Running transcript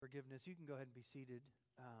forgiveness. You can go ahead and be seated.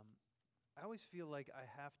 I always feel like I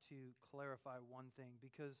have to clarify one thing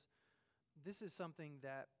because this is something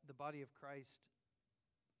that the body of Christ,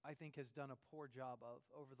 I think, has done a poor job of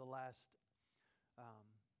over the last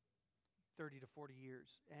 30 to 40 years.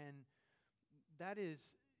 And that is,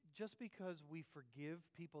 just because we forgive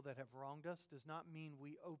people that have wronged us does not mean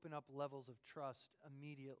we open up levels of trust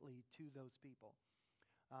immediately to those people.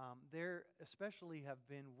 There especially have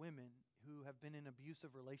been women who have been in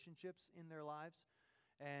abusive relationships in their lives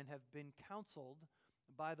and have been counseled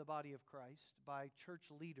by the body of Christ, by church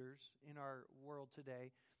leaders in our world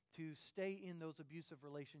today, to stay in those abusive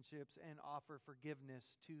relationships and offer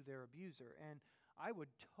forgiveness to their abuser. And I would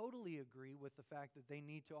totally agree with the fact that they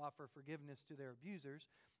need to offer forgiveness to their abusers,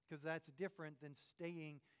 because that's different than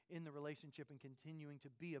staying in the relationship and continuing to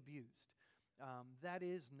be abused. That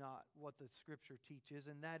is not what the Scripture teaches,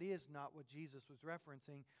 and that is not what Jesus was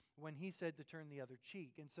referencing when he said to turn the other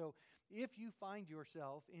cheek. And so if you find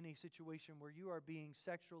yourself in a situation where you are being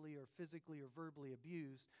sexually or physically or verbally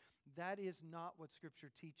abused, that is not what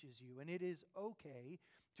Scripture teaches you. And it is okay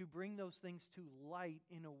to bring those things to light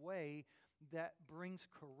in a way that brings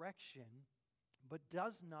correction, but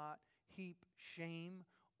does not heap shame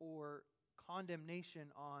or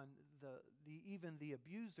condemnation on even the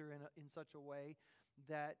abuser in such a way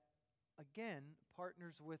that, again,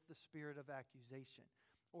 partners with the spirit of accusation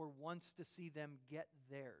or wants to see them get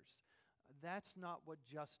theirs. That's not what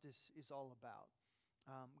justice is all about.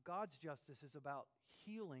 God's justice is about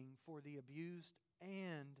healing for the abused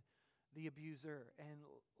and the abuser. And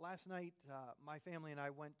last night, my family and I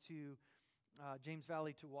went to James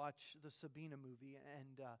Valley to watch the Sabina movie.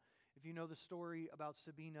 And if you know the story about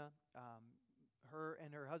Sabina, her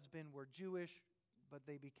and her husband were Jewish, but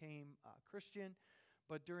they became Christian.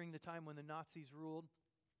 But during the time when the Nazis ruled,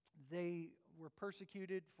 they were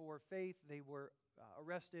persecuted for faith. They were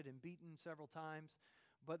arrested and beaten several times.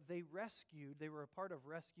 But they were a part of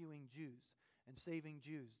rescuing Jews and saving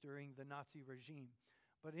Jews during the Nazi regime.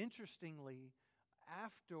 But interestingly,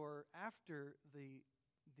 after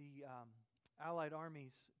the Allied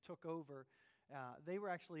armies took over, they were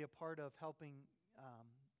actually a part of helping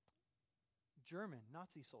German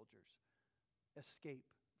Nazi soldiers escape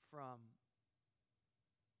from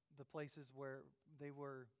the places where they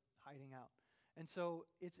were hiding out. And so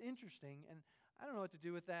it's interesting, and I don't know what to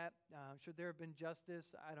do with that. Should there have been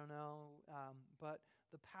justice? I don't know. But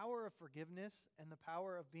the power of forgiveness and the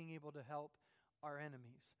power of being able to help our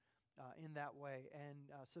enemies in that way. And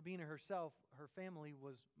Sabina herself, her family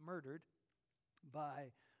was murdered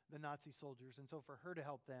by the Nazi soldiers. And so for her to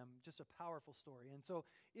help them, just a powerful story. And so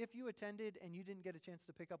if you attended and you didn't get a chance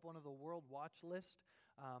to pick up one of the World Watch List,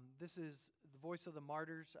 this is the Voice of the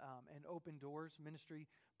Martyrs and Open Doors Ministry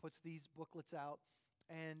puts these booklets out.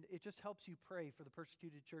 And it just helps you pray for the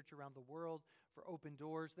persecuted church around the world, for Open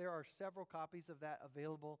Doors. There are several copies of that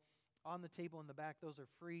available on the table in the back. Those are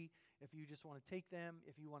free if you just want to take them,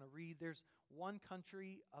 if you want to read. There's one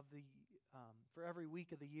country for every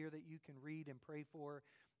week of the year that you can read and pray for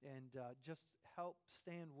and just help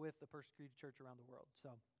stand with the persecuted church around the world. So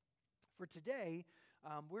for today,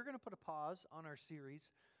 we're going to put a pause on our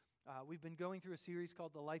series. We've been going through a series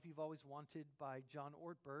called The Life You've Always Wanted by John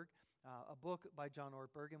Ortberg, a book by John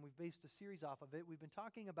Ortberg, and we've based a series off of it. We've been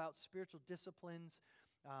talking about spiritual disciplines.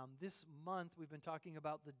 This month, we've been talking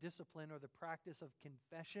about the discipline or the practice of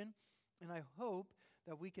confession, and I hope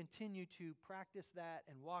that we continue to practice that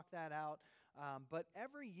and walk that out. But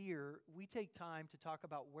every year, we take time to talk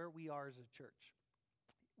about where we are as a church.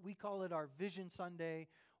 We call it our Vision Sunday,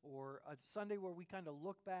 or a Sunday where we kind of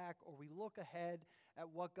look back or we look ahead at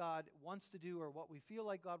what God wants to do or what we feel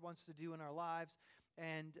like God wants to do in our lives.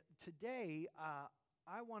 And today,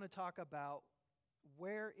 I want to talk about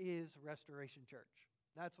where is Restoration Church?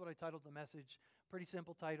 That's what I titled the message. Pretty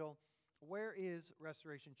simple title. Where is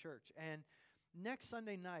Restoration Church? And next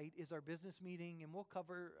Sunday night is our business meeting, and we'll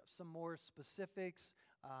cover some more specifics,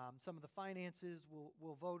 some of the finances.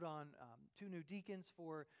 We'll vote on 2 new deacons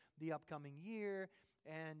for the upcoming year,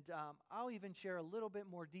 and I'll even share a little bit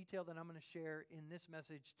more detail than I'm going to share in this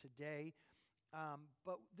message today.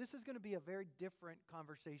 But this is going to be a very different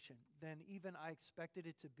conversation than even I expected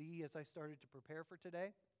it to be as I started to prepare for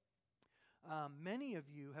today. Many of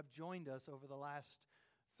you have joined us over the last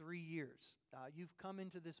 3 years. You've come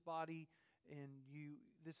into this body, and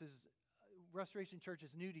Restoration Church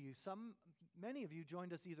is new to you. Many of you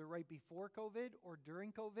joined us either right before COVID or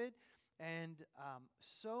during COVID, and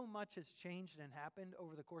so much has changed and happened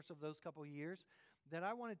over the course of those couple of years that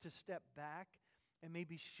I wanted to step back and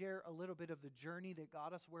maybe share a little bit of the journey that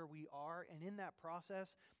got us where we are. And in that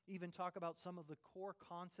process, even talk about some of the core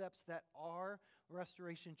concepts that are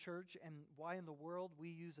Restoration Church and why in the world we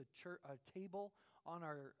use a table on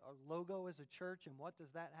our logo as a church, and what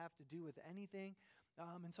does that have to do with anything.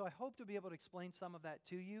 And so I hope to be able to explain some of that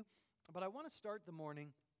to you. But I want to start the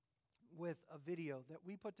morning with a video that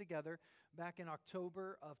we put together back in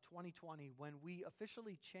October of 2020 when we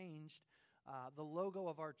officially changed the logo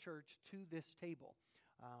of our church to this table.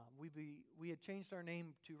 We had changed our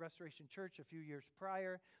name to Restoration Church a few years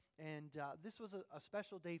prior, and this was a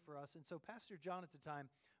special day for us. And so Pastor John at the time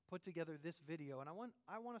put together this video, and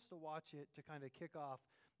I want us to watch it to kind of kick off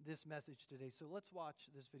this message today. So let's watch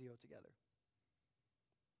this video together.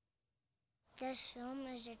 This film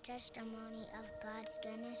is a testimony of God's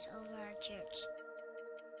goodness over our church.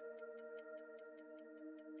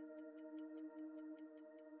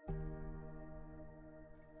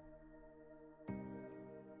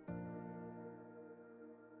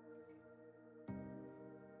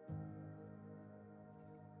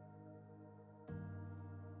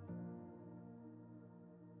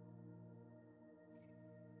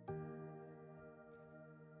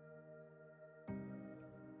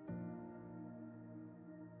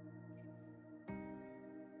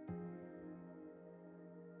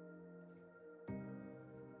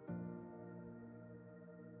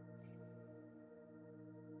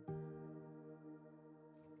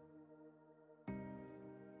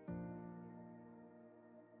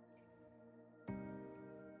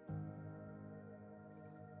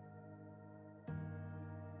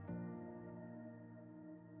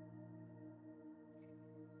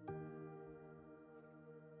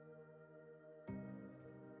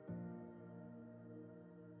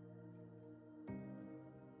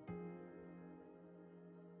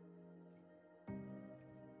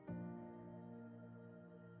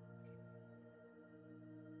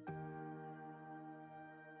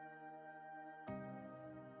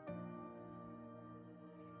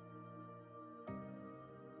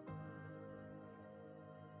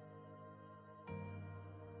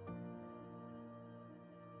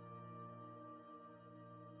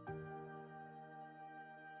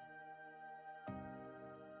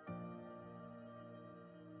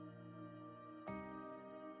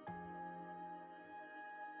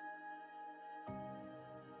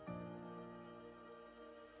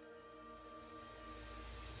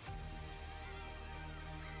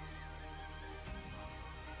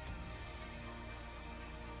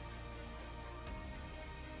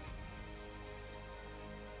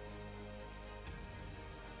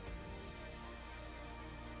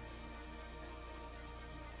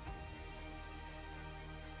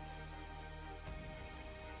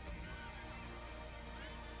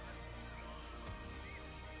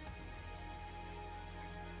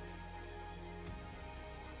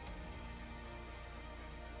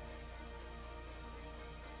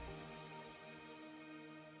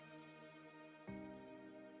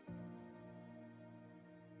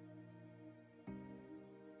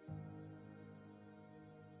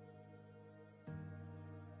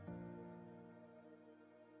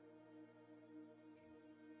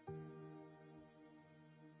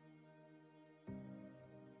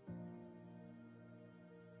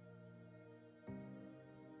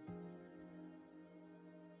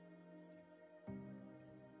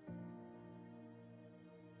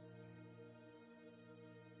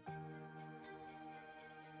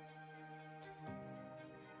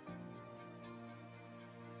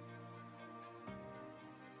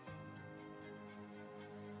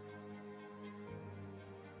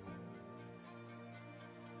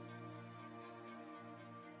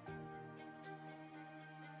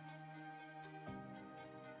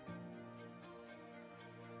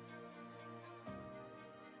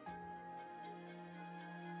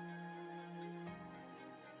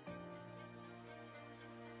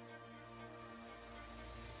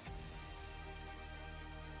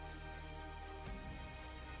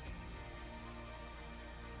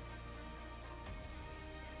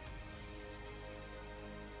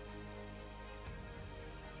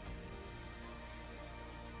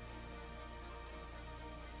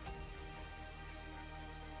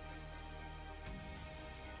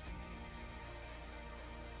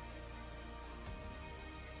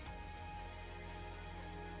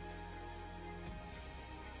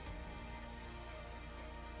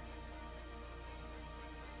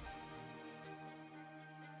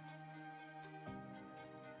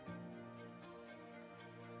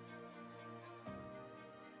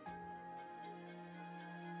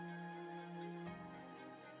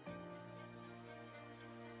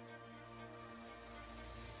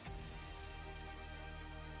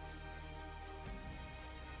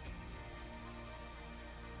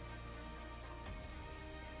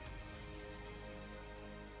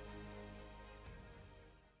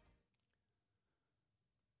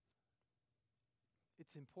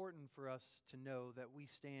 it's important for us to know that we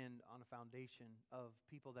stand on a foundation of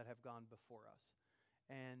people that have gone before us,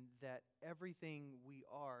 and that everything we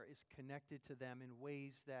are is connected to them in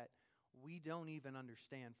ways that we don't even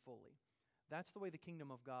understand fully. That's the way the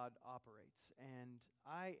kingdom of God operates. And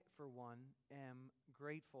I, for one, am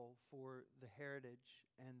grateful for the heritage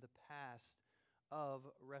and the past of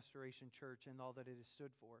Restoration Church and all that it has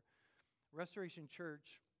stood for. Restoration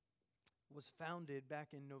Church was founded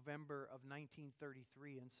back in November of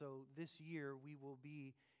 1933, and so this year we will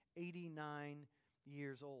be 89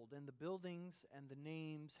 years old. And the buildings and the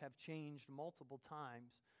names have changed multiple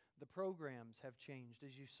times. The programs have changed.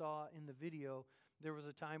 As you saw in the video, there was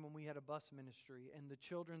a time when we had a bus ministry, and the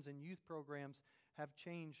children's and youth programs have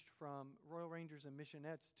changed from Royal Rangers and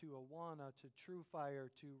Missionettes to Awana to True Fire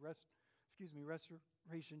to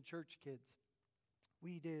Restoration Church Kids.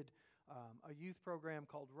 We did a youth program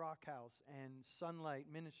called Rock House and Sunlight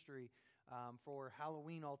Ministry for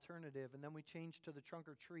Halloween Alternative, and then we changed to the Trunk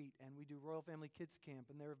or Treat, and we do Royal Family Kids Camp,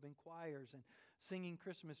 and there have been choirs and singing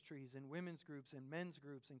Christmas trees and women's groups and men's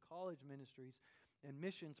groups and college ministries and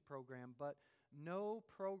missions program. But no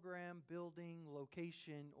program, building,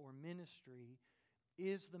 location, or ministry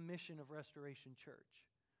is the mission of Restoration Church.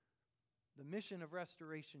 The mission of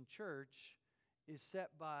Restoration Church is set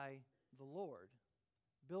by the Lord.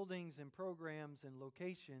 Buildings and programs and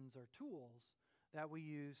locations are tools that we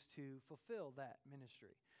use to fulfill that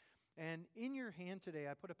ministry. And in your hand today,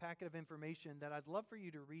 I put a packet of information that I'd love for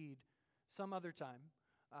you to read some other time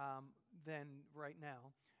than right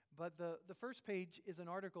now. But the first page is an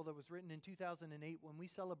article that was written in 2008 when we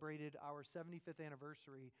celebrated our 75th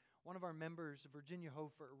anniversary. One of our members, Virginia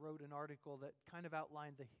Hofer, wrote an article that kind of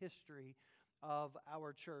outlined the history of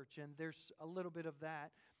our church, and there's a little bit of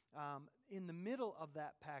that. In the middle of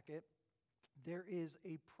that packet, there is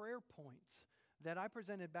a prayer points that I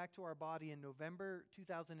presented back to our body in November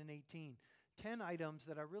 2018. 10 items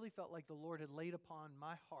that I really felt like the Lord had laid upon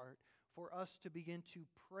my heart for us to begin to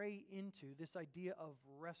pray into this idea of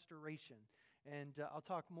restoration. And I'll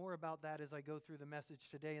talk more about that as I go through the message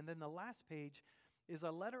today. And then the last page is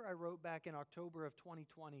a letter I wrote back in October of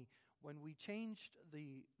 2020 when we changed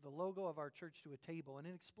the logo of our church to a table. And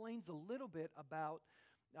it explains a little bit about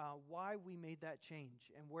why we made that change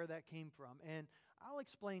and where that came from. And I'll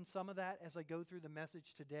explain some of that as I go through the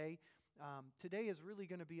message today. Today is really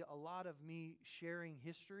going to be a lot of me sharing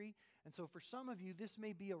history. And so for some of you, this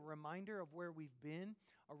may be a reminder of where we've been,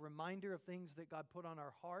 a reminder of things that God put on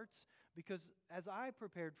our hearts. Because as I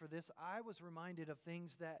prepared for this, I was reminded of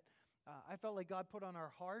things that I felt like God put on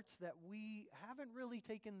our hearts that we haven't really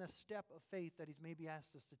taken the step of faith that He's maybe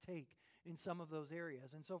asked us to take in some of those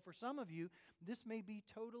areas. And so for some of you, this may be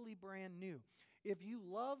totally brand new. If you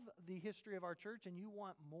love the history of our church and you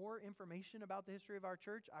want more information about the history of our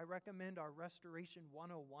church, I recommend our Restoration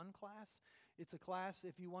 101 class. It's a class,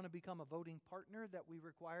 if you want to become a voting partner, that we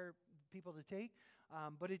require people to take.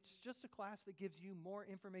 But it's just a class that gives you more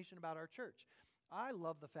information about our church. I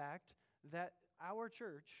love the fact that our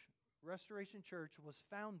church, Restoration Church, was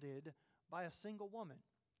founded by a single woman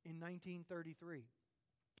in 1933.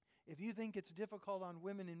 If you think it's difficult on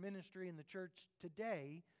women in ministry in the church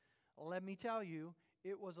today, let me tell you,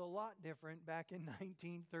 it was a lot different back in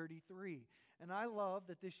 1933. And I love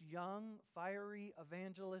that this young, fiery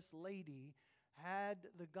evangelist lady had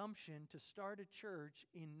the gumption to start a church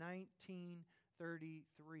in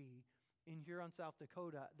 1933 in Huron, South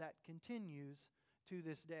Dakota, that continues to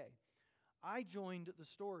this day. I joined the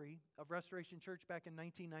story of Restoration Church back in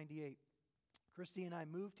 1998. Christy and I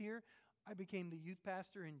moved here. I became the youth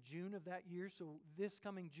pastor in June of that year, so this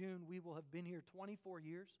coming June we will have been here 24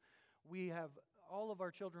 years. We have, all of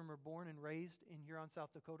our children were born and raised in Huron,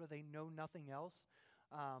 South Dakota. They know nothing else.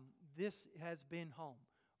 This has been home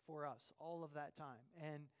for us all of that time.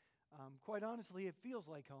 And quite honestly, it feels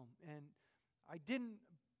like home. And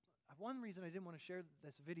one reason I didn't want to share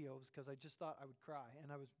this video was because I just thought I would cry.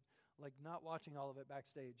 And I was like not watching all of it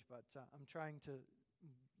backstage, but I'm trying to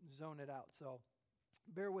zone it out. So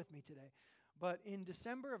bear with me today. But in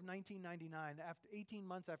December of 1999, after 18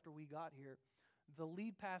 months after we got here, the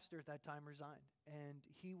lead pastor at that time resigned, and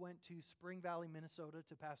he went to Spring Valley, Minnesota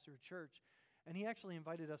to pastor a church, and he actually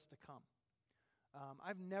invited us to come.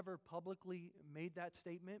 I've never publicly made that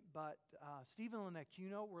statement, but Steve and Lynette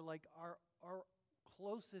Cuno were like our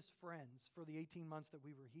closest friends for the 18 months that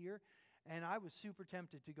we were here, and I was super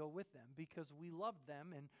tempted to go with them because we loved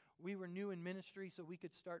them, and we were new in ministry, so we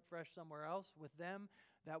could start fresh somewhere else with them.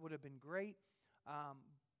 That would have been great.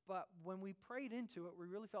 But when we prayed into it, we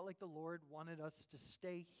really felt like the Lord wanted us to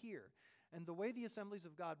stay here. And the way the Assemblies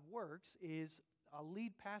of God works is a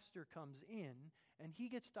lead pastor comes in, and he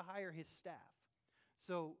gets to hire his staff.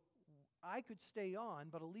 So I could stay on,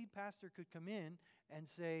 but a lead pastor could come in and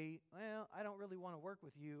say, well, I don't really want to work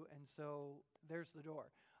with you, and so there's the door.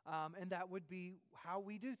 And that would be how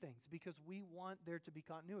we do things, because we want there to be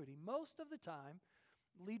continuity. Most of the time,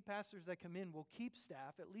 lead pastors that come in will keep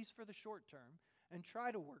staff, at least for the short term, and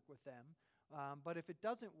try to work with them. But if it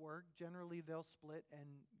doesn't work, generally they'll split and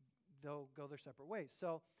they'll go their separate ways.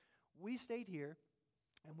 So we stayed here,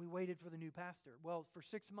 and we waited for the new pastor. Well, for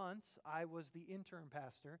 6 months, I was the interim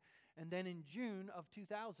pastor. And then in June of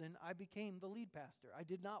 2000, I became the lead pastor. I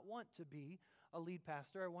did not want to be a lead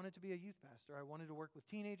pastor. I wanted to be a youth pastor. I wanted to work with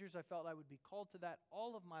teenagers. I felt I would be called to that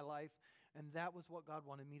all of my life, and that was what God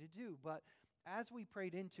wanted me to do. But as we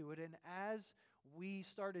prayed into it, and as we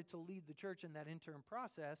started to lead the church in that interim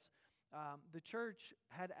process, the church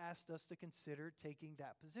had asked us to consider taking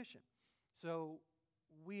that position. So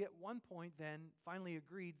we at one point then finally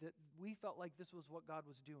agreed that we felt like this was what God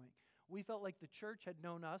was doing. We felt like the church had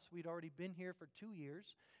known us. We'd already been here for 2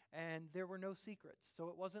 years, and there were no secrets. So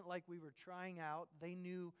it wasn't like we were trying out. They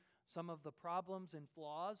knew some of the problems and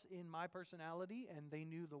flaws in my personality, and they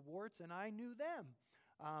knew the warts, and I knew them.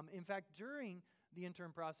 In fact, during the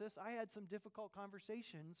interim process, I had some difficult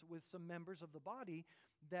conversations with some members of the body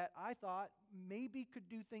that I thought maybe could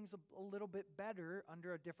do things a little bit better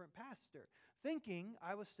under a different pastor, thinking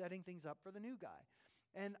I was setting things up for the new guy.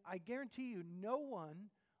 And I guarantee you, no one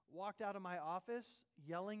walked out of my office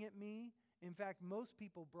yelling at me. In fact, most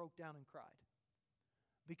people broke down and cried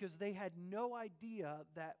because they had no idea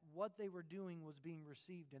that what they were doing was being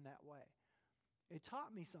received in that way. It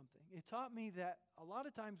taught me something. It taught me that a lot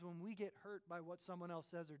of times when we get hurt by what someone else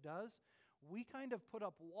says or does, we kind of put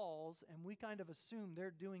up walls and we kind of assume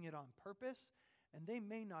they're doing it on purpose, and they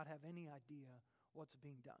may not have any idea what's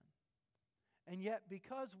being done. And yet,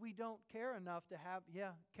 because we don't care enough to have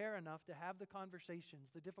the conversations,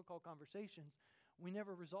 the difficult conversations, we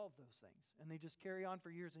never resolve those things. And they just carry on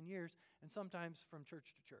for years and years, and sometimes from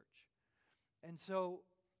church to church. And so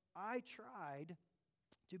I tried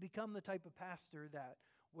to become the type of pastor that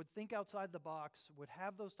would think outside the box, would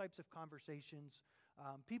have those types of conversations.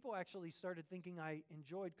 People actually started thinking I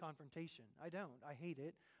enjoyed confrontation. I don't. I hate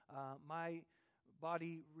it. My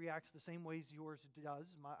body reacts the same ways yours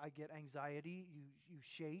does. I get anxiety. You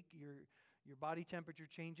shake. Your body temperature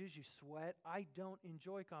changes. You sweat. I don't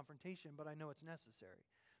enjoy confrontation, but I know it's necessary.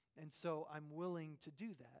 And so I'm willing to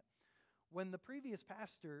do that. When the previous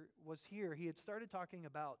pastor was here, he had started talking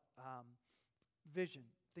about vision,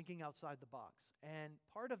 thinking outside the box. And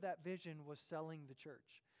part of that vision was selling the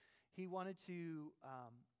church. He wanted to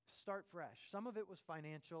start fresh. Some of it was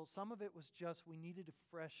financial. Some of it was just we needed a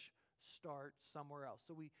fresh start somewhere else.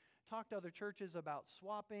 So we talked to other churches about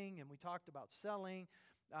swapping, and we talked about selling,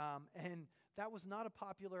 and that was not a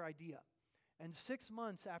popular idea. And 6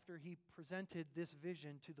 months after he presented this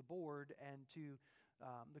vision to the board and to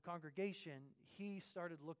the congregation, he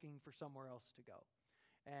started looking for somewhere else to go.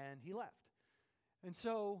 And he left. And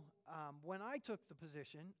so when I took the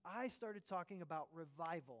position, I started talking about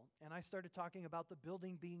revival, and I started talking about the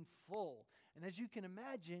building being full. And as you can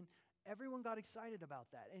imagine, everyone got excited about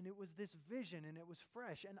that. And it was this vision, and it was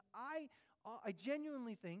fresh. And I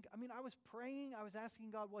genuinely think, I was praying, I was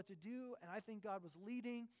asking God what to do, and I think God was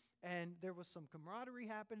leading, and there was some camaraderie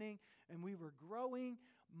happening, and we were growing.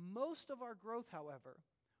 Most of our growth, however,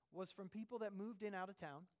 was from people that moved in out of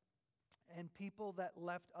town and people that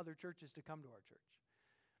left other churches to come to our church.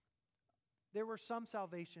 There were some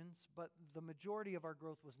salvations, but the majority of our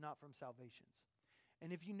growth was not from salvations.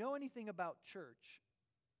 And if you know anything about church,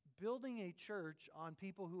 building a church on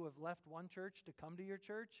people who have left one church to come to your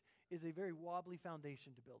church is a very wobbly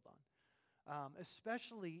foundation to build on,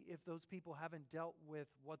 especially if those people haven't dealt with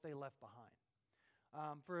what they left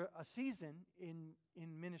behind. For a season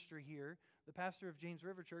in ministry here, the pastor of James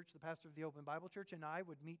River Church, the pastor of the Open Bible Church, and I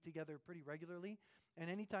would meet together pretty regularly. And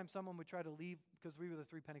anytime someone would try to leave, because we were the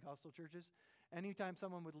 3 Pentecostal churches, anytime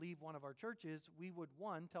someone would leave one of our churches, we would,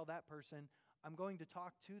 tell that person, I'm going to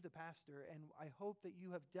talk to the pastor, and I hope that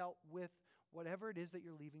you have dealt with whatever it is that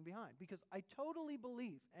you're leaving behind. Because I totally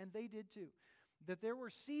believe, and they did too, that there were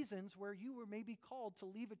seasons where you were maybe called to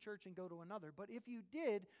leave a church and go to another. But if you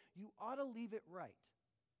did, you ought to leave it right.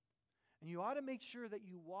 And you ought to make sure that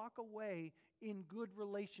you walk away in good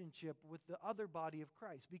relationship with the other body of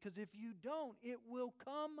Christ. Because if you don't, it will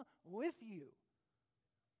come with you.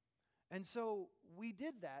 And so we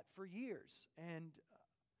did that for years. And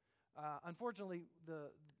unfortunately,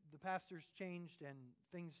 the pastors changed and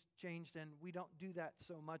things changed, and we don't do that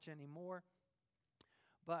so much anymore.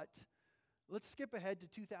 But let's skip ahead to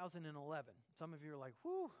 2011. Some of you are like,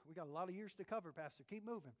 whew, we got a lot of years to cover, Pastor. Keep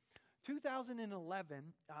moving. 2011,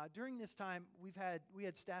 during this time, we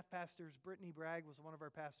had staff pastors. Brittany Bragg was one of our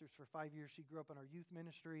pastors for 5 years. She grew up in our youth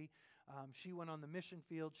ministry. She went on the mission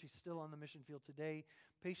field. She's still on the mission field today.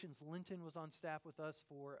 Patience Linton was on staff with us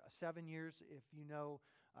for 7 years. If you know,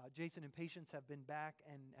 Jason and Patience have been back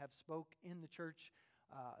and have spoke in the church,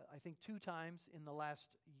 I think 2 times in the last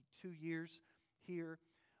 2 years here.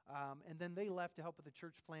 And then they left to help with the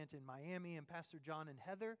church plant in Miami, and Pastor John and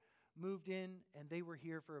Heather moved in, and they were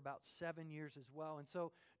here for about 7 years as well. And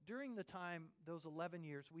so during the time, those 11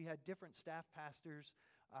 years, we had different staff pastors.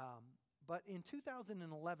 But in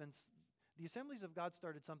 2011, the Assemblies of God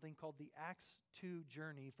started something called the Acts 2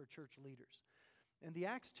 Journey for church leaders. And the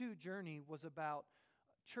Acts 2 Journey was about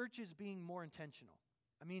churches being more intentional.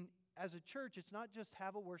 I mean, as a church, it's not just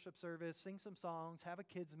have a worship service, sing some songs, have a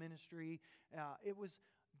kids ministry. It was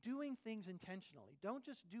doing things intentionally. Don't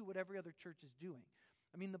just do what every other church is doing.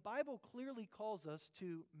 I mean, the Bible clearly calls us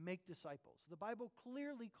to make disciples. The Bible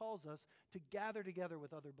clearly calls us to gather together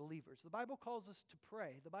with other believers. The Bible calls us to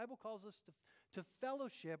pray. The Bible calls us to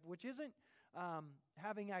fellowship, which isn't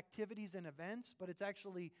having activities and events, but it's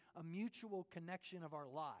actually a mutual connection of our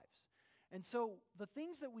lives. And so the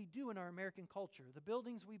things that we do in our American culture, the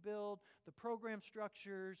buildings we build, the program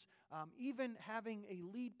structures, even having a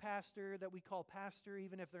lead pastor that we call pastor,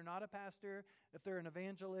 even if they're not a pastor, if they're an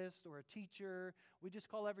evangelist or a teacher, we just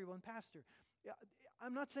call everyone pastor.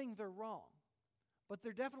 I'm not saying they're wrong, but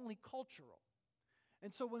they're definitely cultural.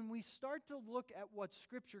 And so when we start to look at what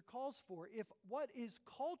Scripture calls for, if what is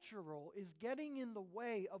cultural is getting in the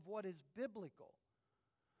way of what is biblical,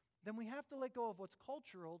 then we have to let go of what's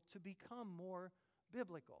cultural to become more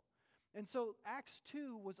biblical. And so Acts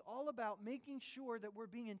 2 was all about making sure that we're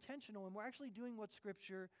being intentional and we're actually doing what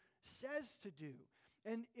Scripture says to do.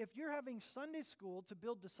 And if you're having Sunday school to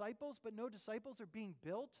build disciples, but no disciples are being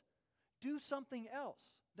built, do something else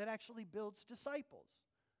that actually builds disciples.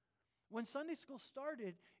 When Sunday school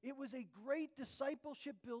started, it was a great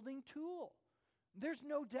discipleship building tool. There's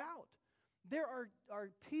no doubt. There are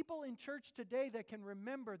people in church today that can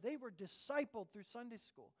remember they were discipled through Sunday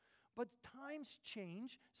school. But times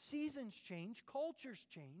change, seasons change, cultures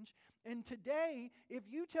change. And today, if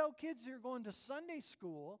you tell kids you're going to Sunday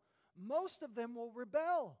school, most of them will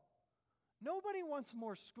rebel. Nobody wants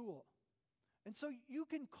more school. And so you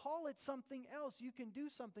can call it something else. You can do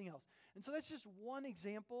something else. And so that's just one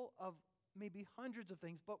example of maybe hundreds of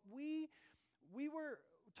things. But we were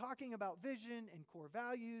talking about vision and core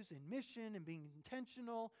values and mission and being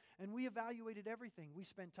intentional, and we evaluated everything. We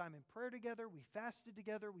spent time in prayer together. We fasted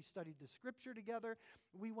together. We studied the Scripture together.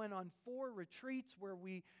 We went on 4 retreats where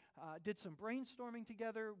we did some brainstorming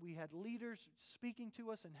together. We had leaders speaking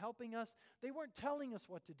to us and helping us. They weren't telling us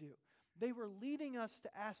what to do. They were leading us to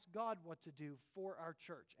ask God what to do for our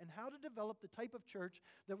church and how to develop the type of church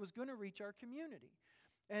that was going to reach our community.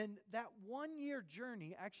 And that 1-year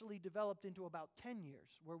journey actually developed into about 10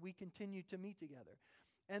 years where we continued to meet together.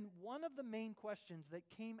 And one of the main questions that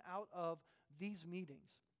came out of these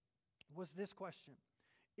meetings was this question: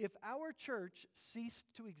 if our church ceased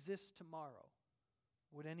to exist tomorrow,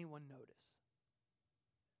 would anyone notice?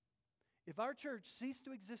 If our church ceased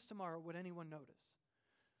to exist tomorrow, would anyone notice?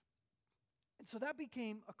 And so that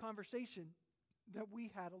became a conversation that we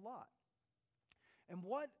had a lot. And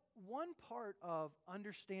what one part of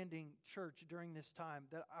understanding church during this time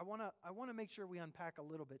that I want to make sure we unpack a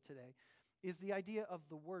little bit today is the idea of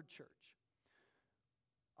the word church.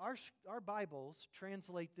 Our Bibles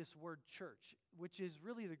translate this word church, which is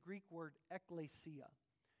really the Greek word ekklesia.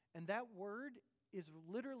 And that word is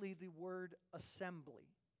literally the word assembly.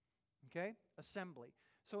 Okay? Assembly.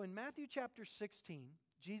 So in Matthew chapter 16,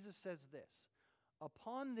 Jesus says this: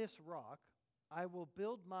 upon this rock I will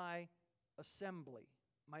build my assembly,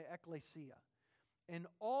 my ekklesia, and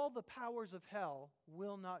all the powers of hell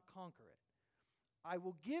will not conquer it. I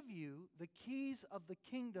will give you the keys of the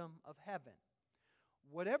kingdom of heaven.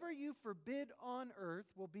 Whatever you forbid on earth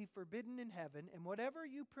will be forbidden in heaven, and whatever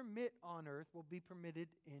you permit on earth will be permitted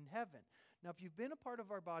in heaven. Now, if you've been a part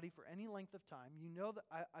of our body for any length of time, you know that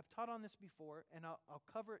I've taught on this before, and I'll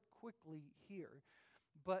cover it quickly here.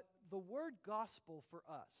 But the word gospel for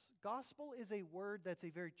us, gospel is a word that's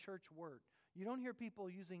a very church word. You don't hear people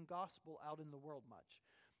using gospel out in the world much.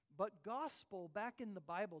 But gospel back in the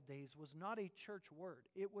Bible days was not a church word.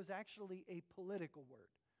 It was actually a political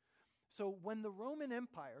word. So when the Roman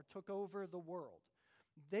Empire took over the world,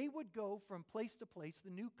 they would go from place to place,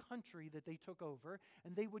 the new country that they took over,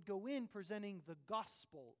 and they would go in presenting the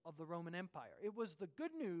gospel of the Roman Empire. It was the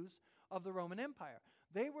good news of the Roman Empire.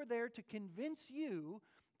 They were there to convince you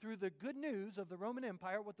through the good news of the Roman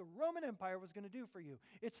Empire what the Roman Empire was going to do for you.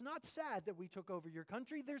 It's not sad that we took over your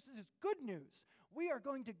country. There's this good news. We are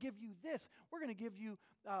going to give you this. We're going to give you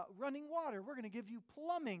running water. We're going to give you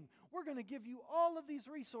plumbing. We're going to give you all of these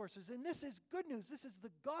resources. And this is good news. This is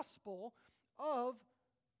the gospel of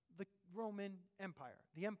the Roman Empire,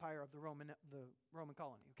 the empire of the Roman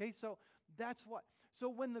colony. Okay, so that's what. So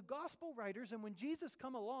when the gospel writers and when Jesus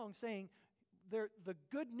come along saying they're the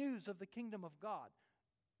good news of the kingdom of God,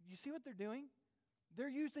 you see what they're doing? They're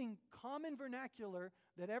using common vernacular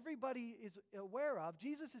that everybody is aware of.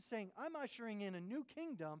 Jesus is saying, I'm ushering in a new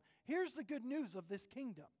kingdom. Here's the good news of this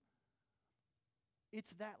kingdom.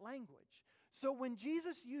 It's that language. So when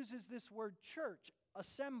Jesus uses this word church,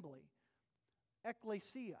 assembly,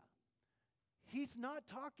 ecclesia, he's not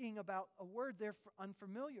talking about a word they're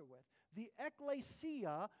unfamiliar with. The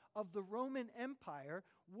ecclesia of the Roman Empire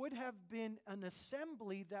would have been an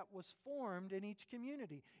assembly that was formed in each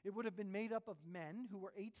community. It would have been made up of men who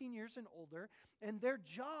were 18 years and older, and their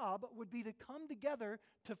job would be to come together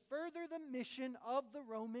to further the mission of the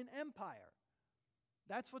Roman Empire.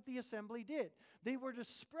 That's what the assembly did. They were to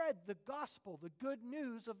spread the gospel, the good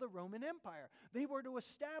news of the Roman Empire. They were to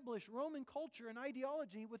establish Roman culture and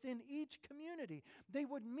ideology within each community. They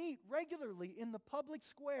would meet regularly in the public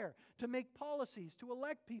square to make policies, to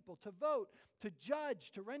elect people, to vote, to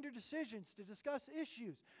judge, to render decisions, to discuss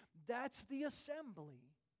issues. That's the assembly.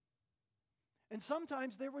 And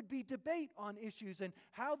sometimes there would be debate on issues and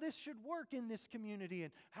how this should work in this community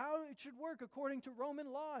and how it should work according to Roman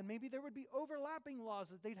law. And maybe there would be overlapping laws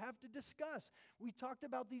that they'd have to discuss. We talked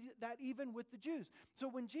about that even with the Jews. So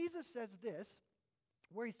when Jesus says this,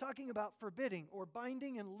 where he's talking about forbidding or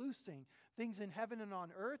binding and loosing things in heaven and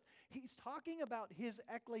on earth, he's talking about his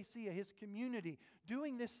ecclesia, his community,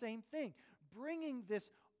 doing this same thing, bringing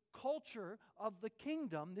this culture of the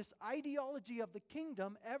kingdom, this ideology of the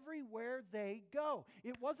kingdom everywhere they go.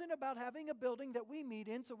 It wasn't about having a building that we meet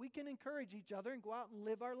in so we can encourage each other and go out and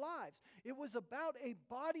live our lives. It was about a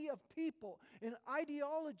body of people, an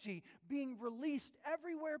ideology being released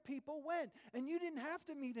everywhere people went. And you didn't have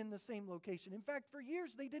to meet in the same location. In fact, for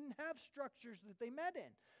years they didn't have structures that they met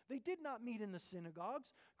in. They did not meet in the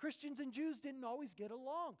synagogues. Christians and Jews didn't always get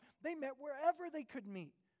along. They met wherever they could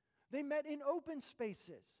meet. They met in open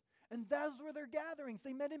spaces, and those were their gatherings.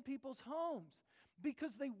 They met in people's homes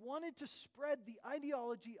because they wanted to spread the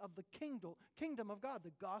ideology of the kingdom of God,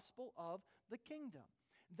 the gospel of the kingdom.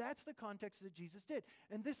 That's the context that Jesus did.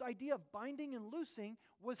 And this idea of binding and loosing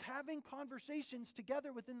was having conversations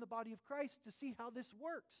together within the body of Christ to see how this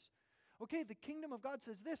works. Okay, the kingdom of God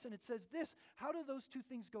says this and it says this. How do those two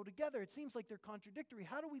things go together? It seems like they're contradictory.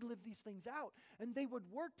 How do we live these things out? And they would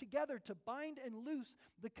work together to bind and loose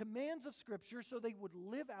the commands of Scripture so they would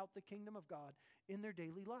live out the kingdom of God in their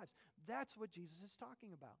daily lives. That's what Jesus is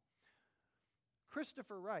talking about.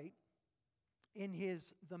 Christopher Wright, in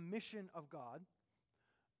his The Mission of God,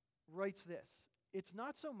 writes this. It's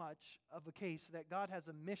not so much of a case that God has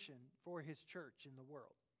a mission for his church in the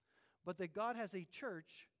world, but that God has a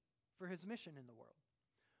church for his mission in the world.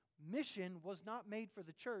 Mission was not made for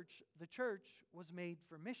the church was made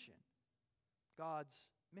for mission. God's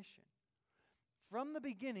mission. From the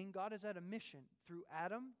beginning, God has had a mission through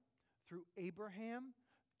Adam, through Abraham,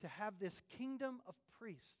 to have this kingdom of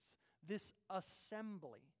priests, this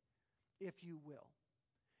assembly, if you will.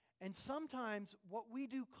 And sometimes what we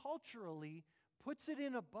do culturally puts it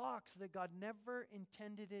in a box that God never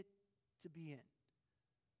intended it to be in.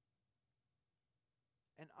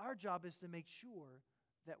 And our job is to make sure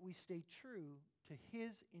that we stay true to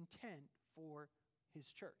his intent for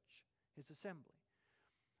his church, his assembly.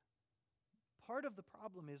 Part of the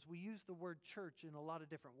problem is we use the word church in a lot of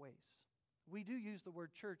different ways. We do use the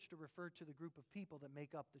word church to refer to the group of people that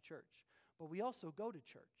make up the church. But we also go to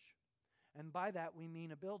church. And by that we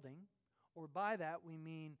mean a building, or by that we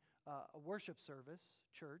mean a worship service,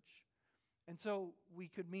 church. And so we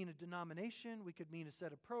could mean a denomination, we could mean a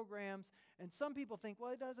set of programs, and some people think,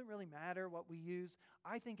 well, it doesn't really matter what we use.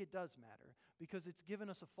 I think it does matter because it's given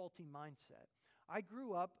us a faulty mindset. I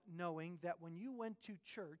grew up knowing that when you went to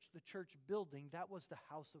church, the church building, that was the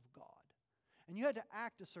house of God. And you had to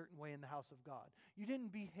act a certain way in the house of God. You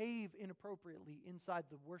didn't behave inappropriately inside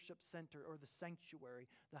the worship center or the sanctuary,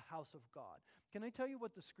 the house of God. Can I tell you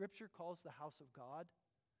what the Scripture calls the house of God?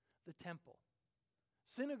 The temple.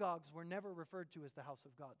 Synagogues were never referred to as the house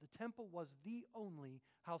of God. The temple was the only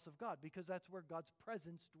house of God because that's where God's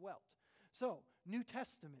presence dwelt. So, New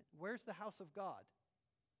Testament, where's the house of God?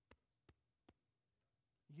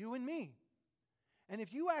 You and me. And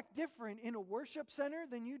if you act different in a worship center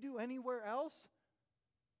than you do anywhere else,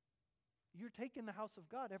 you're taking the house of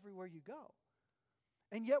God everywhere you go.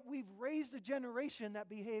 And yet we've raised a generation that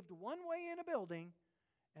behaved one way in a building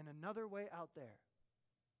and another way out there.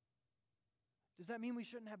 Does that mean we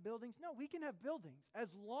shouldn't have buildings? No, we can have buildings as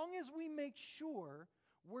long as we make sure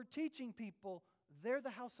we're teaching people they're the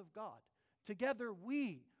house of God. Together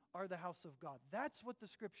we are the house of God. That's what the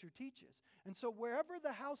Scripture teaches. And so wherever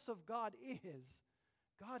the house of God is,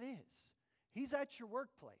 God is. He's at your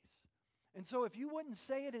workplace. And so if you wouldn't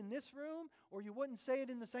say it in this room or you wouldn't say it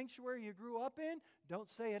in the sanctuary you grew up in, don't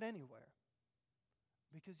say it anywhere.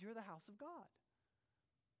 Because you're the house of God.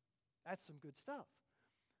 That's some good stuff.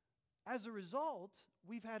 As a result,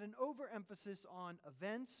 we've had an overemphasis on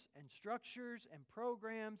events and structures and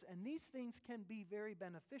programs, and these things can be very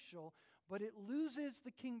beneficial, but it loses the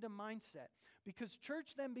kingdom mindset because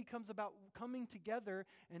church then becomes about coming together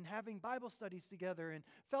and having Bible studies together and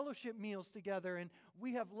fellowship meals together, and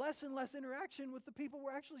we have less and less interaction with the people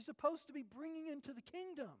we're actually supposed to be bringing into the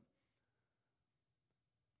kingdom.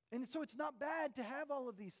 And so it's not bad to have all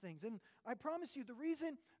of these things. And I promise you, the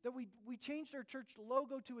reason that we changed our church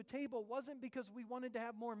logo to a table wasn't because we wanted to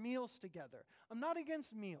have more meals together. I'm not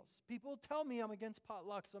against meals. People tell me I'm against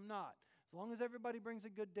potlucks. I'm not. As long as everybody brings a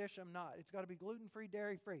good dish, I'm not. It's got to be gluten-free,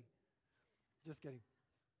 dairy-free. Just kidding.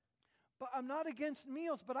 But I'm not against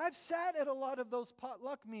meals, but I've sat at a lot of those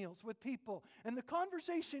potluck meals with people, and the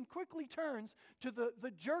conversation quickly turns to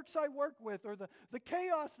the jerks I work with or the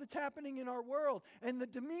chaos that's happening in our world and the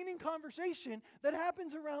demeaning conversation that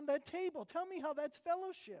happens around that table. Tell me how that's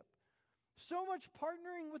fellowship. So much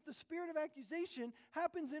partnering with the spirit of accusation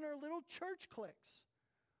happens in our little church cliques.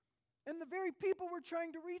 And the very people we're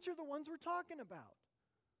trying to reach are the ones we're talking about.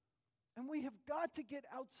 And we have got to get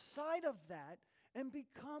outside of that and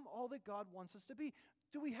become all that God wants us to be.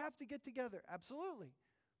 Do we have to get together? Absolutely.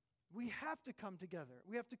 We have to come together.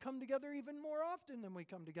 We have to come together even more often than we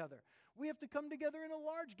come together. We have to come together in a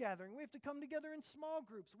large gathering. We have to come together in small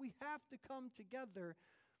groups. We have to come together.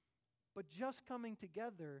 But just coming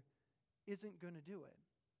together isn't going to do it.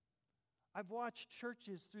 I've watched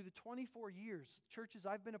churches through the 24 years, churches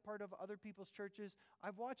I've been a part of, other people's churches.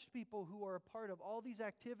 I've watched people who are a part of all these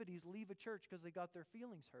activities leave a church because they got their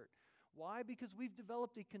feelings hurt. Why? Because we've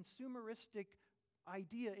developed a consumeristic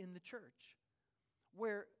idea in the church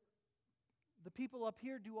where the people up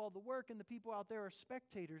here do all the work and the people out there are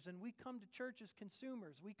spectators, and we come to church as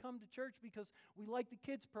consumers. We come to church because we like the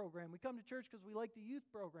kids program. We come to church because we like the youth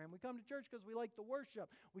program. We come to church because we like the worship.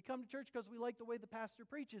 We come to church because we like the way the pastor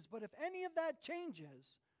preaches. But if any of that changes,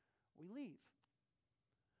 we leave.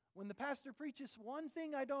 When the pastor preaches one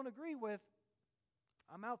thing I don't agree with,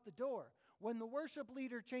 I'm out the door. When the worship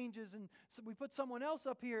leader changes and so we put someone else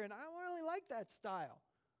up here and I don't really like that style.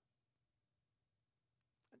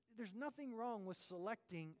 There's nothing wrong with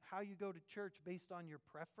selecting how you go to church based on your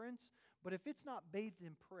preference, but if it's not bathed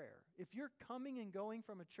in prayer, if you're coming and going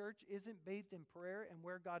from a church isn't bathed in prayer and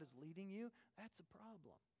where God is leading you, that's a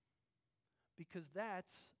problem. Because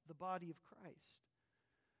that's the body of Christ.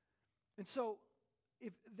 And so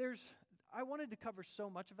I wanted to cover so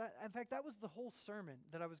much of that. In fact, that was the whole sermon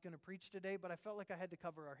that I was going to preach today, but I felt like I had to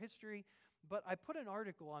cover our history. But I put an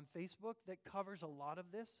article on Facebook that covers a lot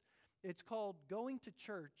of this. It's called Going to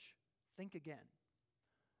Church, Think Again.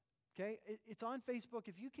 Okay? It's on Facebook.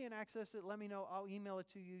 If you can't access it, let me know. I'll email it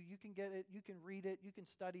to you. You can get it. You can read it. You can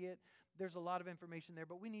study it. There's a lot of information there,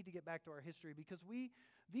 but we need to get back to our history because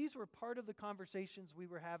these were part of the conversations we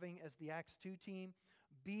were having as the Acts 2 team,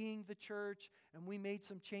 being the church, and we made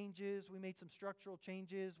some changes. We made some structural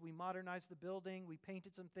changes. We modernized the building. We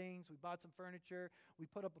painted some things. We bought some furniture. We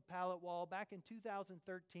put up a pallet wall. Back in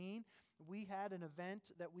 2013, we had an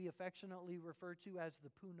event that we affectionately refer to as the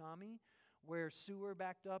Punami, where sewer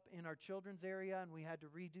backed up in our children's area, and we had to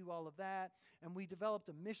redo all of that. And we developed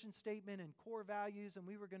a mission statement and core values, and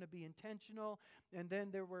we were going to be intentional. And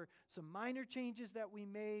then there were some minor changes that we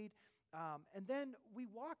made. And then we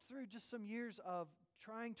walked through just some years of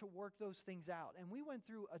trying to work those things out. And we went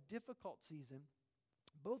through a difficult season,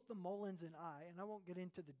 both the Mullins and I won't get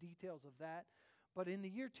into the details of that, but in the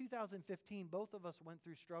year 2015, both of us went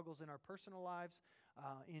through struggles in our personal lives.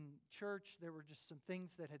 In church, there were just some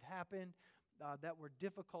things that had happened that were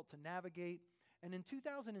difficult to navigate. And in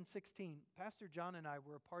 2016, Pastor John and I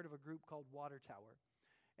were a part of a group called Water Tower.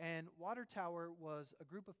 And Water Tower was a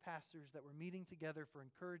group of pastors that were meeting together for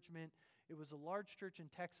encouragement. It was a large church in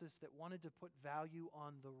Texas that wanted to put value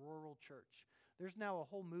on the rural church. There's now a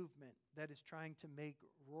whole movement that is trying to make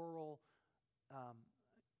rural,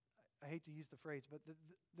 I hate to use the phrase, but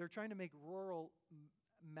they're trying to make rural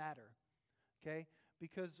matter, okay?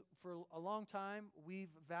 because for a long time we've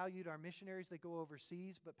valued our missionaries that go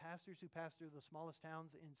overseas, but pastors who pastor the smallest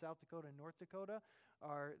towns in South Dakota and North Dakota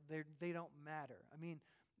they don't matter. I mean,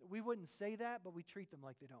 we wouldn't say that, but we treat them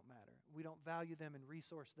like they don't matter. We don't value them and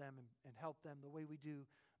resource them and help them the way we do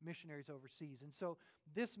missionaries overseas. And so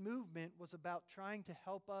this movement was about trying to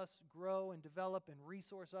help us grow and develop and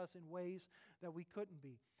resource us in ways that we couldn't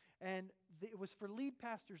be. And it was for lead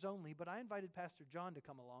pastors only, but I invited Pastor John to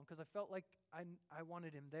come along because I felt like I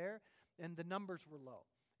wanted him there, and the numbers were low.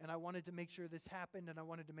 And I wanted to make sure this happened, and I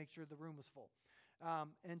wanted to make sure the room was full.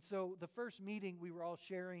 And so the first meeting, we were all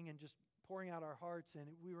sharing and just pouring out our hearts, and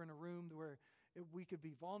we were in a room where we could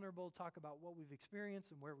be vulnerable, talk about what we've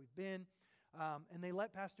experienced and where we've been. And they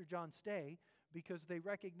let Pastor John stay because they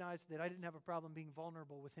recognized that I didn't have a problem being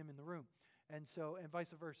vulnerable with him in the room, and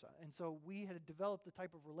vice versa. And so we had developed the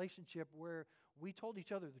type of relationship where we told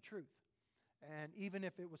each other the truth, and even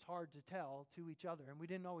if it was hard to tell to each other, and we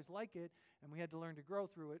didn't always like it, and we had to learn to grow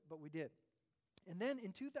through it, but we did. And then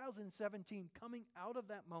in 2017, coming out of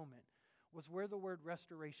that moment, was where the word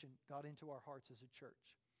restoration got into our hearts as a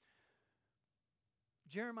church.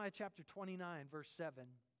 Jeremiah chapter 29, verse 7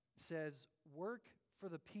 says, "Work for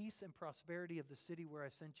the peace and prosperity of the city where I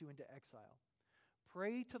sent you into exile.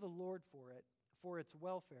 Pray to the Lord for its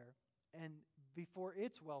welfare, and before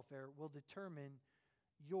its welfare will determine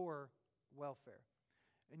your welfare."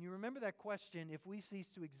 And you remember that question, if we cease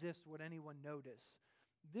to exist, would anyone notice?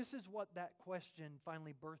 This is what that question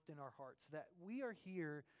finally birthed in our hearts, that we are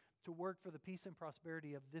here to work for the peace and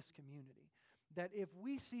prosperity of this community. That if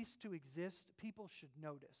we cease to exist, people should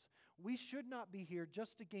notice. We should not be here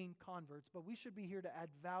just to gain converts, but we should be here to add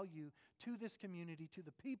value to this community, to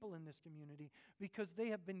the people in this community, because they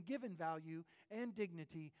have been given value and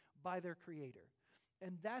dignity by their Creator.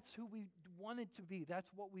 And that's who we wanted to be.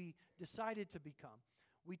 That's what we decided to become.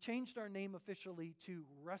 We changed our name officially to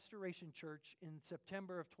Restoration Church in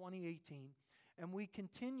September of 2018, and we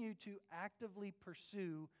continue to actively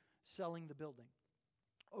pursue selling the building.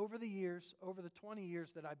 Over the years, over the 20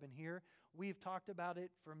 years that I've been here, we've talked about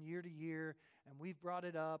it from year to year, and we've brought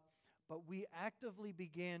it up, but we actively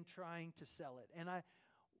began trying to sell it. And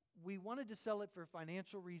we wanted to sell it for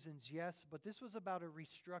financial reasons, yes, but this was about a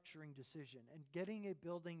restructuring decision and getting a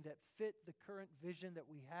building that fit the current vision that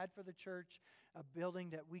we had for the church, a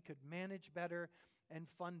building that we could manage better and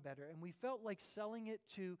fund better. And we felt like selling it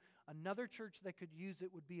to another church that could use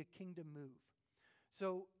it would be a kingdom move.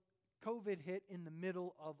 So COVID hit in the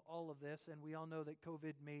middle of all of this, and we all know that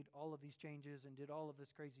COVID made all of these changes and did all of this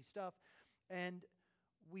crazy stuff. And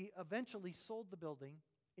we eventually sold the building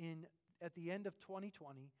at the end of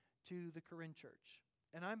 2020 to the Corinne Church.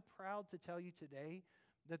 And I'm proud to tell you today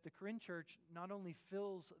that the Corinne Church not only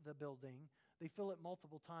fills the building, they fill it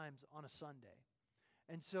multiple times on a Sunday.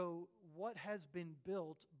 And so what has been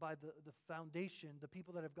built by the foundation, the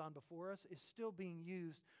people that have gone before us, is still being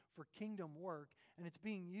used for kingdom work, and it's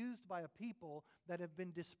being used by a people that have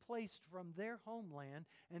been displaced from their homeland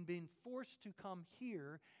and been forced to come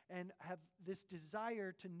here and have this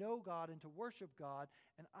desire to know God and to worship God.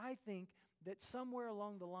 And I think that somewhere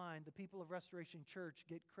along the line, the people of Restoration Church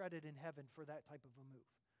get credit in heaven for that type of a move.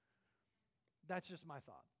 That's just my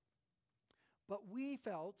thought. But we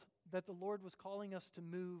felt that the Lord was calling us to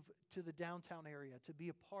move to the downtown area, to be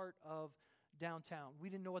a part of downtown. We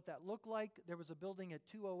didn't know what that looked like. There was a building at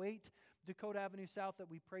 208 Dakota Avenue South that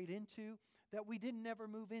we prayed into that we didn't ever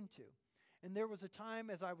move into. And there was a time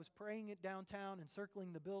as I was praying it downtown and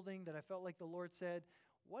circling the building that I felt like the Lord said,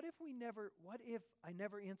 what if I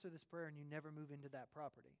never answer this prayer and you never move into that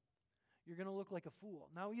property? You're going to look like a fool.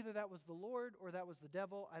 Now, either that was the Lord or that was the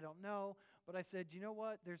devil. I don't know. But I said, you know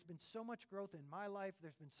what? There's been so much growth in my life.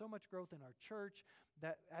 There's been so much growth in our church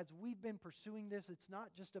that as we've been pursuing this, it's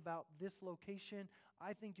not just about this location.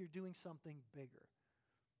 I think you're doing something bigger.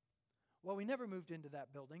 Well, we never moved into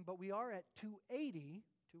that building, but we are at 208,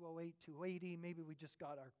 280. Maybe we just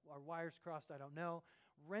got our wires crossed. I don't know.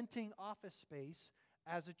 Renting office space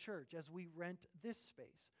as a church, as we rent this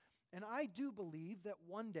space. And I do believe that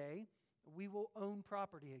one day we will own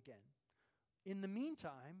property again. In the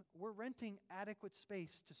meantime, we're renting adequate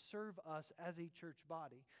space to serve us as a church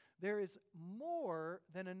body. There is more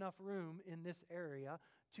than enough room in this area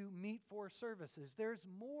to meet for services. There's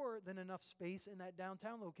more than enough space in that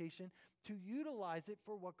downtown location to utilize it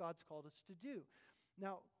for what God's called us to do.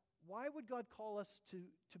 Now, why would God call us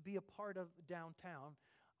to be a part of downtown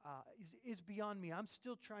is beyond me. I'm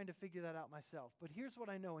still trying to figure that out myself. But here's what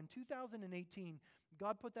I know. In 2018,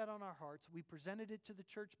 God put that on our hearts. We presented it to the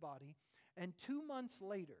church body. And 2 months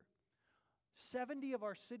later, 70 of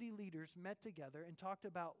our city leaders met together and talked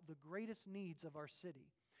about the greatest needs of our city.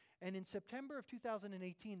 And in September of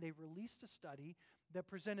 2018, they released a study that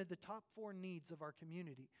presented the top 4 needs of our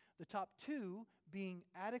community. The top 2 being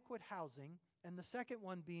adequate housing, and the second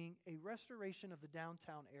one being a restoration of the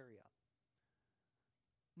downtown area.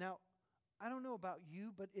 Now, I don't know about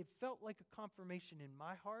you, but it felt like a confirmation in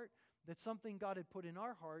my heart that something God had put in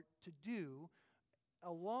our heart to do,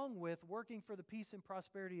 along with working for the peace and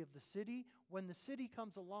prosperity of the city, when the city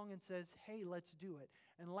comes along and says, hey, let's do it.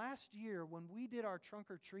 And last year, when we did our trunk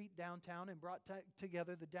or treat downtown and brought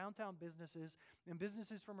together the downtown businesses and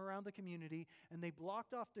businesses from around the community, and they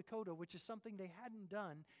blocked off Dakota, which is something they hadn't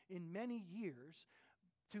done in many years,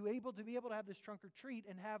 to be able to have this trunk or treat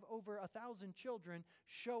and have over 1,000 children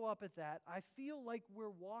show up at that, I feel like we're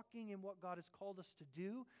walking in what God has called us to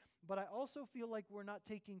do, but I also feel like we're not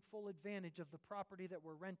taking full advantage of the property that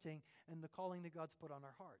we're renting and the calling that God's put on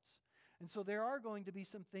our hearts. And so there are going to be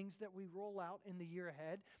some things that we roll out in the year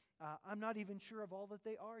ahead. I'm not even sure of all that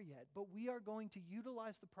they are yet, but we are going to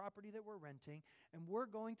utilize the property that we're renting, and we're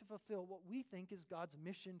going to fulfill what we think is God's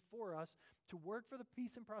mission for us, to work for the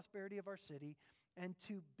peace and prosperity of our city and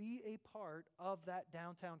to be a part of that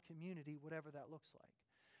downtown community, whatever that looks like.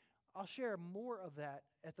 I'll share more of that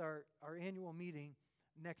at our annual meeting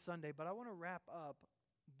next Sunday, but I want to wrap up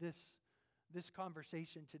this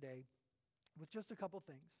conversation today with just a couple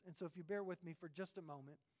things. And so if you bear with me for just a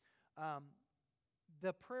moment,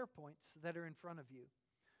 the prayer points that are in front of you.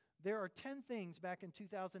 There are 10 things back in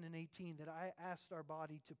 2018 that I asked our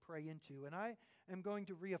body to pray into, and I am going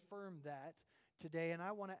to reaffirm that today, and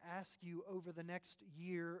I want to ask you over the next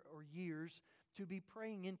year or years to be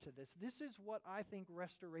praying into this. This is what I think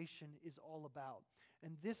restoration is all about,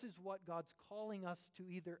 and this is what God's calling us to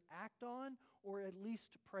either act on or at